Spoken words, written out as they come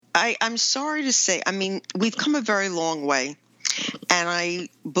I'm sorry to say, I mean, we've come a very long way. And I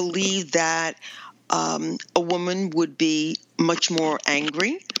believe that a woman would be much more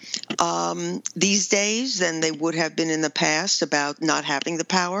angry these days than they would have been in the past about not having the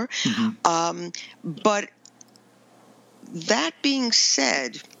power. But that being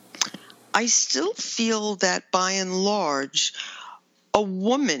said, I still feel that by and large, a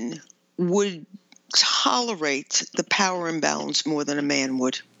woman would tolerate the power imbalance more than a man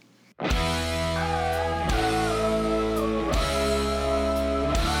would.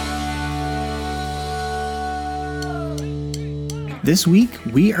 This week,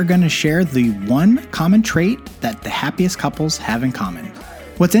 we are going to share the one common trait that the happiest couples have in common.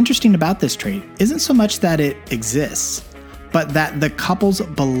 What's interesting about this trait isn't so much that it exists, but that the couples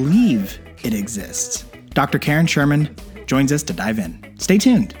believe it exists. Dr. Karen Sherman joins us to dive in. Stay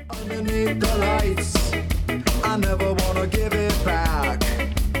tuned.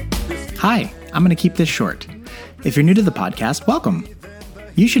 Hi, I'm going to keep this short. If you're new to the podcast, welcome.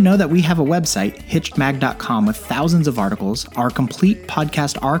 You should know that we have a website, hitchedmag.com, with thousands of articles, our complete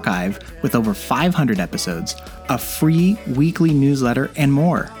podcast archive with over 500 episodes, a free weekly newsletter, and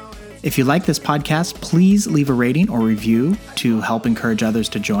more. If you like this podcast, please leave a rating or review to help encourage others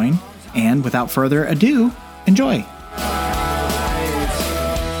to join. And without further ado, enjoy.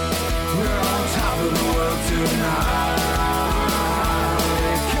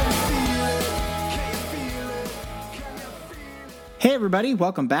 Hey everybody,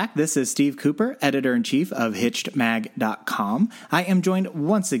 welcome back. This is Steve Cooper, editor-in-chief of hitchedmag.com. I am joined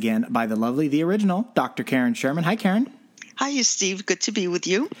once again by the lovely, the original, Dr. Karen Sherman. Hi, Karen. Hi, Steve. Good to be with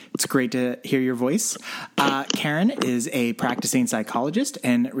you. It's great to hear your voice. Karen is a practicing psychologist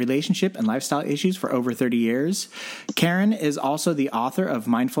in relationship and lifestyle issues for over 30 years. Karen is also the author of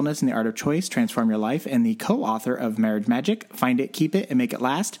Mindfulness and the Art of Choice, Transform Your Life, and the co-author of Marriage Magic, Find It, Keep It, and Make It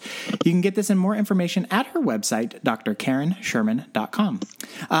Last. You can get this and more information at her website, drkarensherman.com.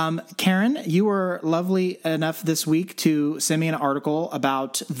 Karen, you were lovely enough this week to send me an article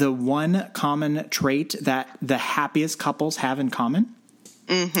about the one common trait that the happiest couples have in common.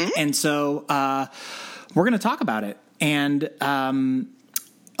 And so we're going to talk about it. And a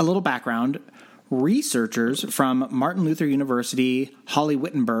little background. Researchers from Martin Luther University,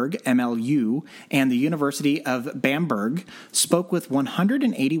 Halle-Wittenberg, MLU, and the University of Bamberg spoke with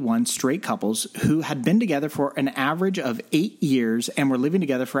 181 straight couples who had been together for an average of 8 years and were living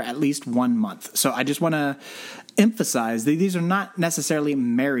together for at least 1 month. So I just want to emphasize that these are not necessarily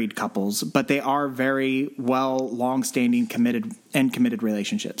married couples, but they are very long-standing committed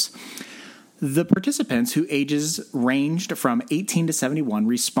relationships. The participants, whose ages ranged from 18 to 71,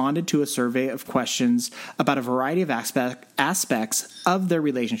 responded to a survey of questions about a variety of aspects of their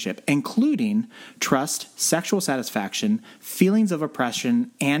relationship, including trust, sexual satisfaction, feelings of oppression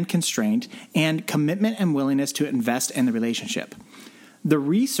and constraint, and commitment and willingness to invest in the relationship. The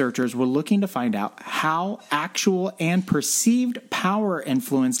researchers were looking to find out how actual and perceived power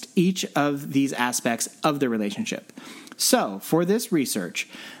influenced each of these aspects of the relationship. So, for this research,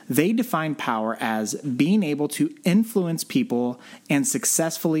 they define power as being able to influence people and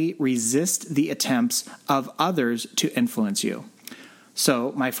successfully resist the attempts of others to influence you.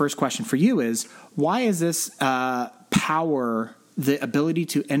 So, my first question for you is, why is this power, the ability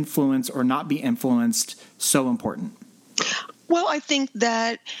to influence or not be influenced, so important? Well, I think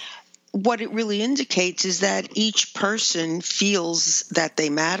that what it really indicates is that each person feels that they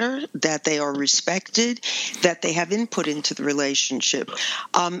matter, that they are respected, that they have input into the relationship.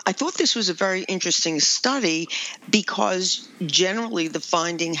 I thought this was a very interesting study because generally the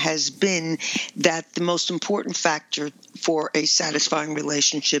finding has been that the most important factor for a satisfying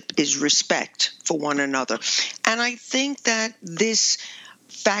relationship is respect for one another. And I think that this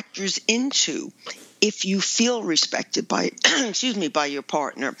factors into if you feel respected by, by your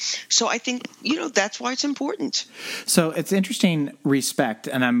partner. So I think, that's why it's important. So it's interesting, respect,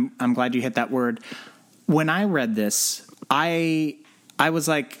 and I'm glad you hit that word. When I read this, I was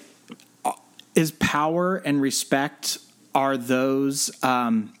like, is power and respect, are those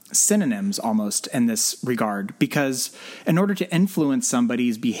synonyms almost in this regard? Because in order to influence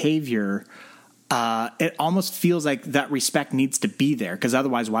somebody's behavior, it almost feels like that respect needs to be there, because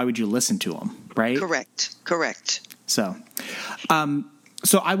otherwise, why would you listen to them, right? Correct. So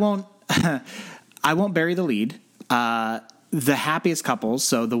I won't bury the lead. The happiest couples,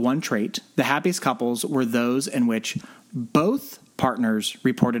 so the one trait, the happiest couples were those in which both partners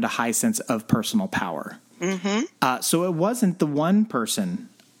reported a high sense of personal power. So it wasn't the one person.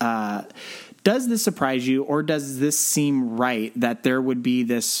 Does this surprise you, or does this seem right that there would be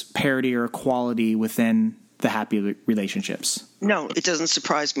this parity or equality within the happy relationships. No, it doesn't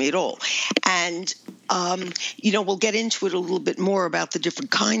surprise me at all. And, we'll get into it a little bit more about the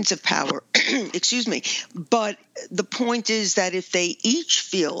different kinds of power. Excuse me. But the point is that if they each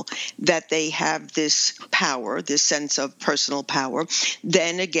feel that they have this power, this sense of personal power,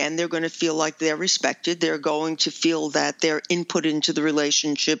 then again, they're going to feel like they're respected. They're going to feel that their input into the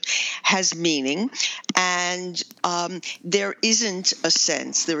relationship has meaning. And there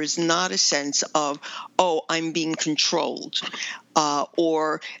is not a sense of, oh, I'm being controlled.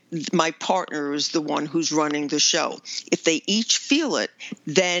 Or my partner is the one who's running the show. If they each feel it,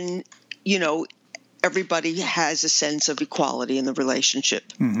 then, everybody has a sense of equality in the relationship.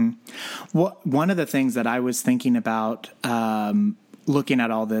 Mm-hmm. Well, one of the things that I was thinking about looking at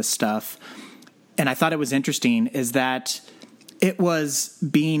all this stuff, and I thought it was interesting, is that it was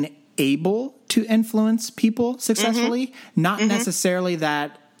being able to influence people successfully, not necessarily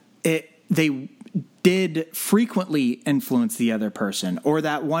that they did frequently influence the other person, or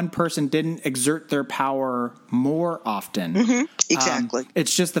that one person didn't exert their power more often. Exactly.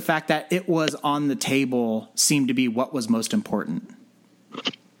 It's just the fact that it was on the table seemed to be what was most important.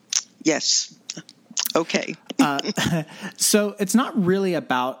 Yes. Okay. So it's not really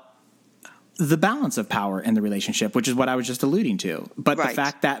about the balance of power in the relationship, which is what I was just alluding to, but the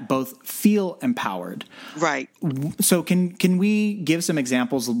fact that both feel empowered. Right. So can we give some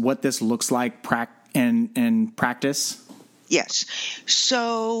examples of what this looks like in practice? Yes.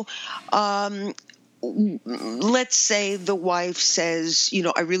 So let's say the wife says,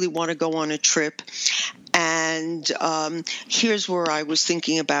 I really want to go on a trip, and here's where I was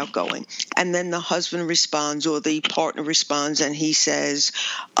thinking about going. And then the husband responds, or the partner responds, and he says,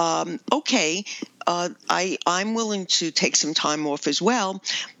 okay, I'm willing to take some time off as well,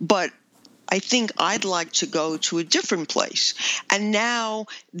 but I think I'd like to go to a different place. And now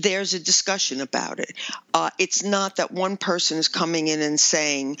there's a discussion about it. It's not that one person is coming in and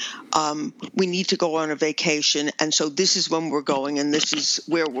saying, we need to go on a vacation, and so this is when we're going and this is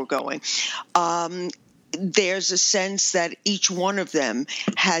where we're going. There's a sense that each one of them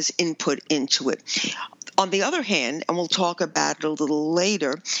has input into it. On the other hand, and we'll talk about it a little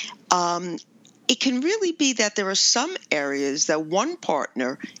later, it can really be that there are some areas that one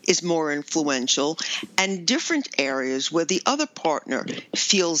partner is more influential and different areas where the other partner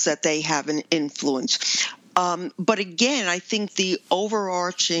feels that they have an influence. But again, I think the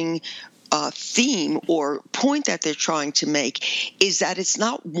overarching theme or point that they're trying to make is that it's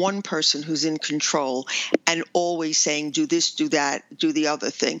not one person who's in control and always saying, do this, do that, do the other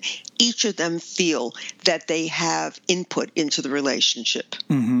thing. Each of them feel that they have input into the relationship.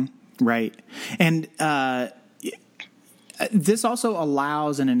 Mm-hmm. Right. And this also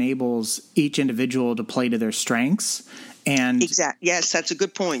allows and enables each individual to play to their strengths. And exactly. Yes, that's a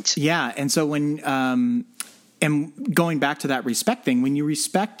good point. Yeah. And so when and going back to that respect thing, when you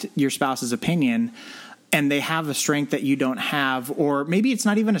respect your spouse's opinion and they have a strength that you don't have, or maybe it's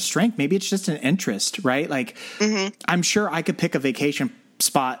not even a strength, maybe it's just an interest, right? Like I'm sure I could pick a vacation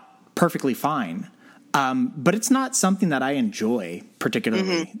spot perfectly fine. But it's not something that I enjoy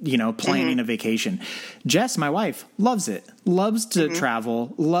particularly, planning a vacation. Jess, my wife, loves it, loves to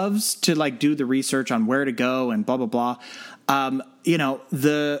travel, loves to do the research on where to go and blah, blah, blah.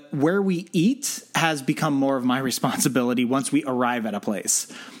 Where we eat has become more of my responsibility once we arrive at a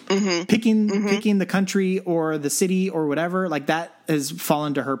place. Picking the country or the city or whatever, that has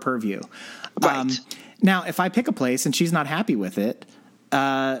fallen to her purview. Right. Now, if I pick a place and she's not happy with it,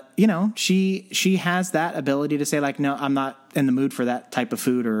 she has that ability to say no, I'm not in the mood for that type of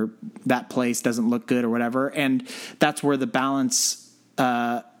food, or that place doesn't look good or whatever. And that's where the balance,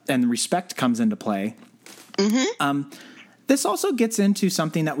 and respect comes into play. This also gets into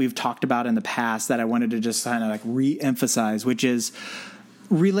something that we've talked about in the past that I wanted to just kind of re-emphasize, which is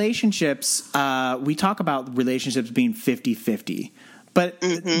relationships. We talk about relationships being 50-50, but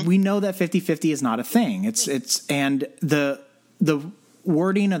we know that 50-50 is not a thing. And the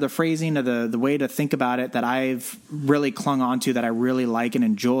wording or the phrasing or the way to think about it that I've really clung on to, that I really like and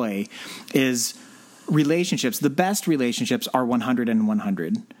enjoy, is relationships. The best relationships are 100 and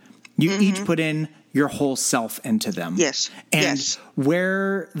 100. You each put in your whole self into them. Yes. And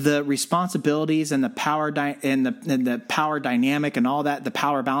where the responsibilities and the power and the power dynamic and all that, the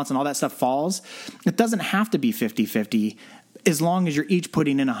power balance and all that stuff falls, it doesn't have to be 50-50 as long as you're each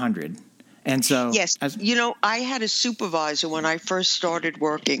putting in 100. And so, yes, I had a supervisor when I first started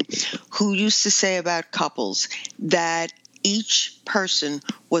working who used to say about couples that each person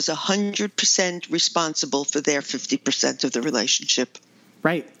was 100% responsible for their 50% of the relationship.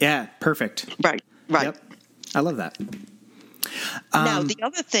 Right. Yeah. Perfect. Right. Yep. I love that. Now, the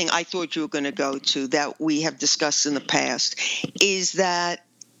other thing I thought you were going to go to that we have discussed in the past is that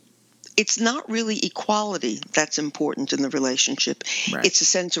it's not really equality that's important in the relationship. Right. It's a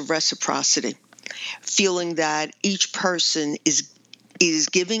sense of reciprocity, feeling that each person is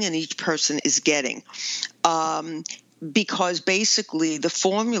giving and each person is getting. Because basically the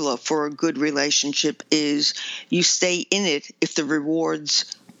formula for a good relationship is you stay in it if the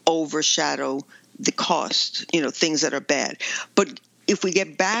rewards overshadow the cost, things that are bad. But if we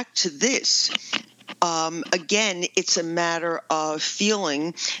get back to this, again, it's a matter of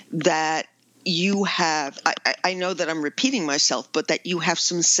feeling that you have, I know that I'm repeating myself, but that you have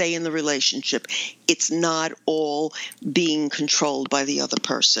some say in the relationship. It's not all being controlled by the other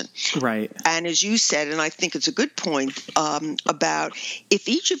person. Right. And as you said, and I think it's a good point, about if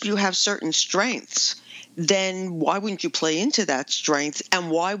each of you have certain strengths, then why wouldn't you play into that strength?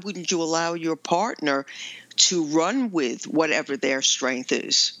 And why wouldn't you allow your partner to run with whatever their strength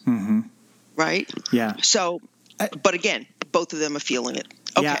is? Mm-hmm. Right? Yeah. So, but again, both of them are feeling it.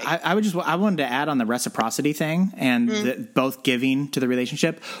 Okay. Yeah, I wanted to add on the reciprocity thing and both giving to the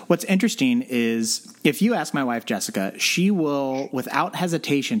relationship. What's interesting is if you ask my wife, Jessica, she will, without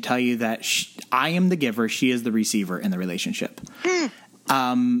hesitation, tell you that I am the giver, she is the receiver in the relationship.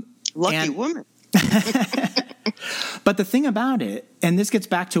 Lucky woman. But the thing about it, and this gets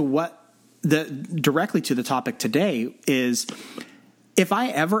back to directly to the topic today, is if I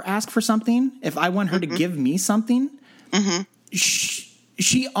ever ask for something, if I want her to give me something,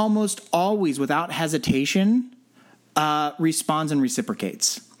 she almost always, without hesitation, responds and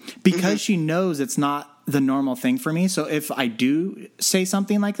reciprocates because she knows it's not the normal thing for me. So if I do say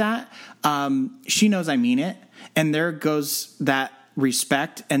something like that, she knows I mean it. And there goes that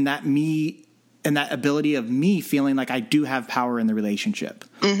respect and that ability of me feeling like I do have power in the relationship.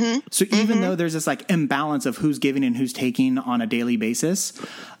 So even though there's this like imbalance of who's giving and who's taking on a daily basis,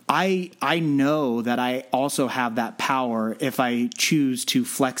 I know that I also have that power if I choose to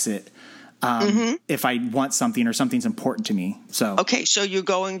flex it, if I want something or something's important to me. So okay, so you're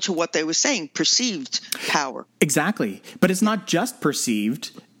going to what they were saying, perceived power. Exactly. But it's not just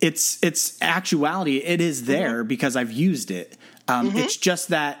perceived. It's actuality. It is there because I've used it. It's just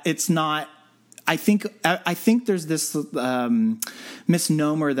that it's not. I think there's this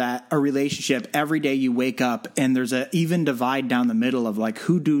misnomer that a relationship, every day you wake up and there's an even divide down the middle of like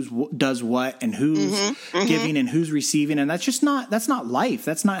who does what and who's giving and who's receiving. And that's not life.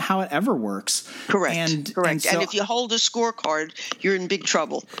 That's not how it ever works. Correct. And so, and if you hold a scorecard, you're in big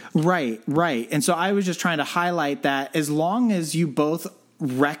trouble. Right. And so I was just trying to highlight that as long as you both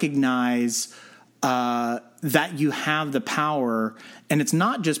recognize that you have the power, and it's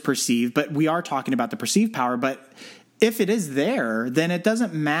not just perceived, but we are talking about the perceived power. But if it is there, then it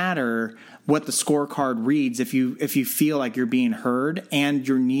doesn't matter what the scorecard reads if you feel like you're being heard and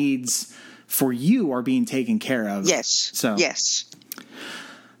your needs for you are being taken care of. Yes. So yes.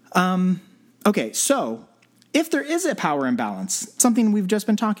 Okay. So if there is a power imbalance, something we've just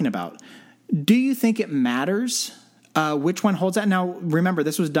been talking about, do you think it matters which one holds that? Now, remember,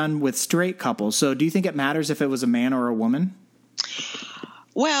 this was done with straight couples. So do you think it matters if it was a man or a woman?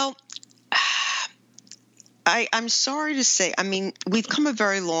 Well, I'm sorry to say, I mean, we've come a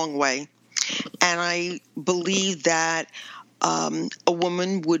very long way. And I believe that a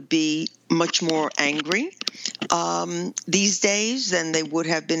woman would be much more angry these days than they would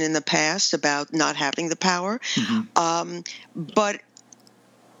have been in the past about not having the power. But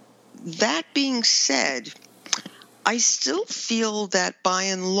that being said, I still feel that by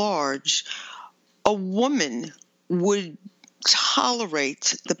and large, a woman would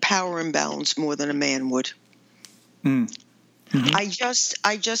tolerate the power imbalance more than a man would. I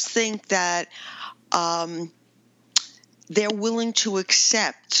just think that they're willing to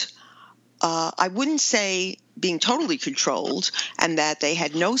accept. I wouldn't say being totally controlled and that they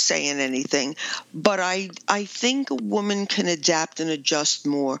had no say in anything, but I think a woman can adapt and adjust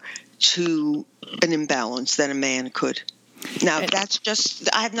more to an imbalance than a man could. Now, that's just,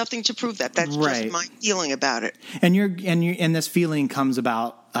 I have nothing to prove that. That's right. Just my feeling about it. And this feeling comes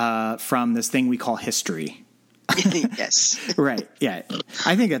about from this thing we call history. Yes. Right. Yeah.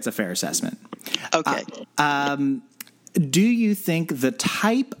 I think that's a fair assessment. Okay. Do you think the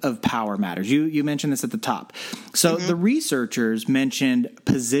type of power matters? You mentioned this at the top. So the researchers mentioned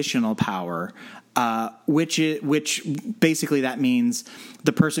positional power, which basically that means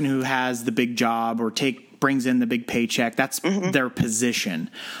the person who has the big job or brings in the big paycheck. That's their position.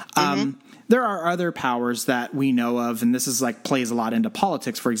 There are other powers that we know of, and this is like plays a lot into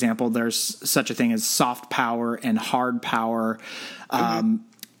politics. For example, there's such a thing as soft power and hard power.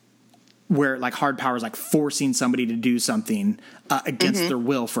 where like hard power is like forcing somebody to do something against their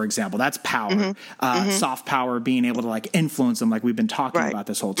will, for example. That's power. Soft power being able to like influence them, like we've been talking about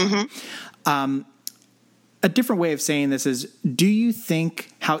this whole time. A different way of saying this is, do you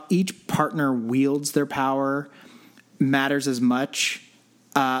think how each partner wields their power matters as much,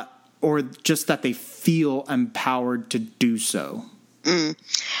 or just that they feel empowered to do so?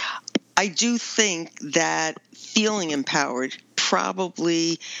 I do think that feeling empowered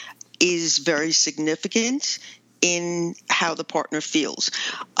probably is very significant in how the partner feels.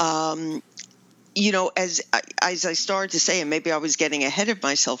 As I started to say, and maybe I was getting ahead of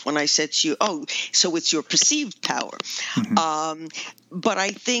myself when I said to you, oh, so it's your perceived power. But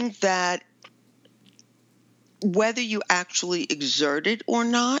I think that whether you actually exert it or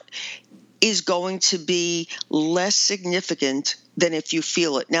not is going to be less significant than if you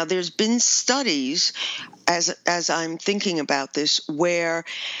feel it. Now, there's been studies, as I'm thinking about this, where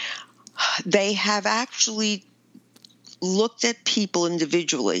they have actually looked at people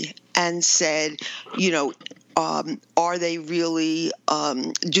individually and said, are they really,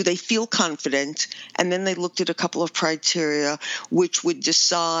 do they feel confident? And then they looked at a couple of criteria which would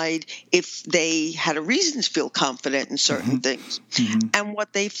decide if they had a reason to feel confident in certain things. And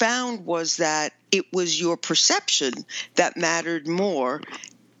what they found was that it was your perception that mattered more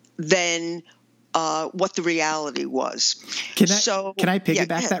than what the reality was. Can I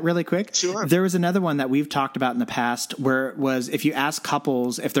piggyback that really quick? Sure. There was another one that we've talked about in the past where it was if you ask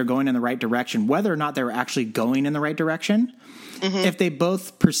couples if they're going in the right direction, whether or not they were actually going in the right direction, if they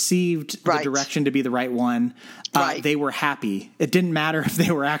both perceived the direction to be the right one, they were happy. It didn't matter if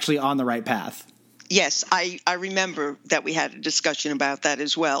they were actually on the right path. Yes, I remember that we had a discussion about that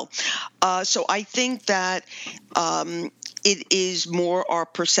as well. So I think that it is more our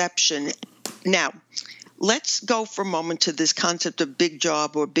perception. Now, let's go for a moment to this concept of big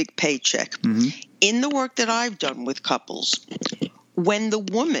job or big paycheck. In the work that I've done with couples, when the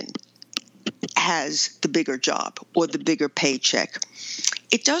woman has the bigger job or the bigger paycheck,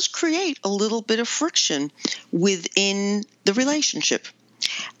 it does create a little bit of friction within the relationship.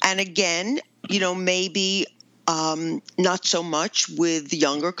 And again, maybe not so much with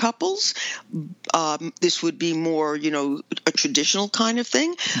younger couples. This would be more, a traditional kind of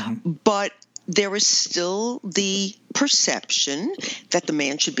thing. But there is still the perception that the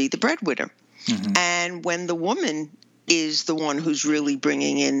man should be the breadwinner. And when the woman is the one who's really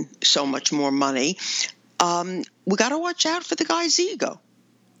bringing in so much more money, we got to watch out for the guy's ego.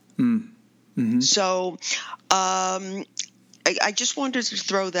 So I just wanted to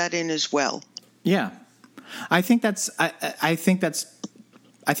throw that in as well. Yeah, I think that's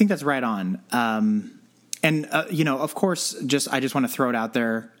right on. And of course, I just want to throw it out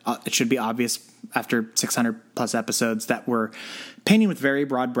there. It should be obvious after 600 plus episodes that we're painting with very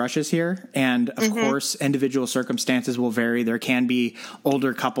broad brushes here. And of course, individual circumstances will vary. There can be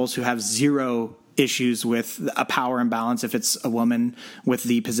older couples who have zero issues with a power imbalance if it's a woman with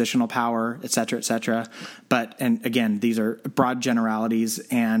the positional power, et cetera, et cetera. And again, these are broad generalities.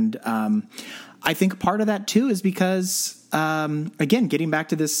 And I think part of that too is because, again, getting back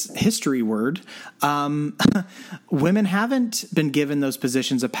to this history word, women haven't been given those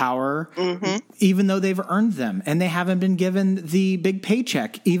positions of power, even though they've earned them, and they haven't been given the big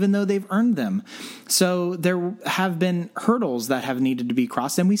paycheck, even though they've earned them. So there have been hurdles that have needed to be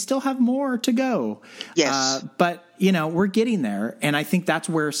crossed, and we still have more to go. Yes. But we're getting there. And I think that's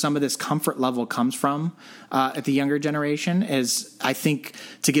where some of this comfort level comes from at the younger generation is, I think,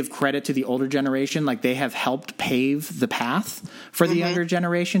 to give credit to the older generation, like they have helped pave the path for the younger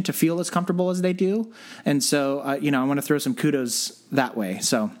generation to feel as comfortable as they do. And so, I want to throw some kudos that way.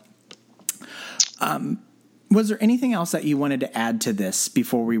 So was there anything else that you wanted to add to this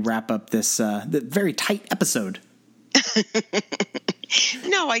before we wrap up this the very tight episode?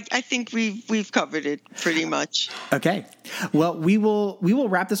 No, I think we've covered it pretty much. Okay. Well, we will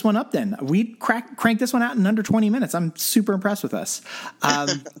wrap this one up then. We cranked this one out in under 20 minutes. I'm super impressed with us.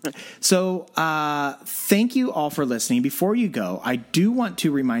 So thank you all for listening. Before you go, I do want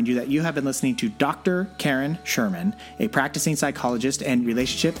to remind you that you have been listening to Dr. Karen Sherman, a practicing psychologist and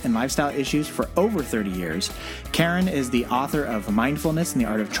relationship and lifestyle issues for over 30 years. Karen is the author of Mindfulness and the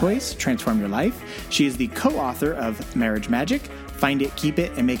Art of Choice, Transform Your Life. She is the co-author of Marriage Magic, Find It, Keep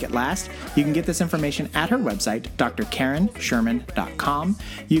It, and Make It Last. You can get this information at her website, drkarensherman.com.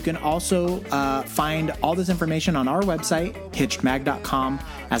 You can also find all this information on our website, hitchedmag.com.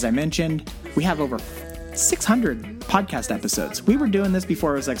 As I mentioned, we have over 600 podcast episodes. We were doing this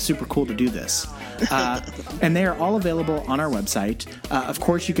before it was like super cool to do this. And they are all available on our website. Of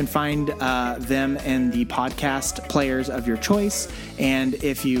course, you can find them in the podcast players of your choice. And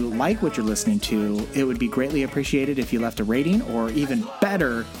if you like what you're listening to, it would be greatly appreciated if you left a rating, or even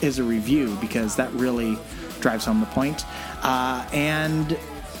better is a review, because that really drives home the point. And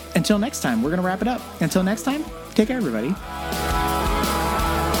until next time, we're going to wrap it up. Until next time, take care, everybody.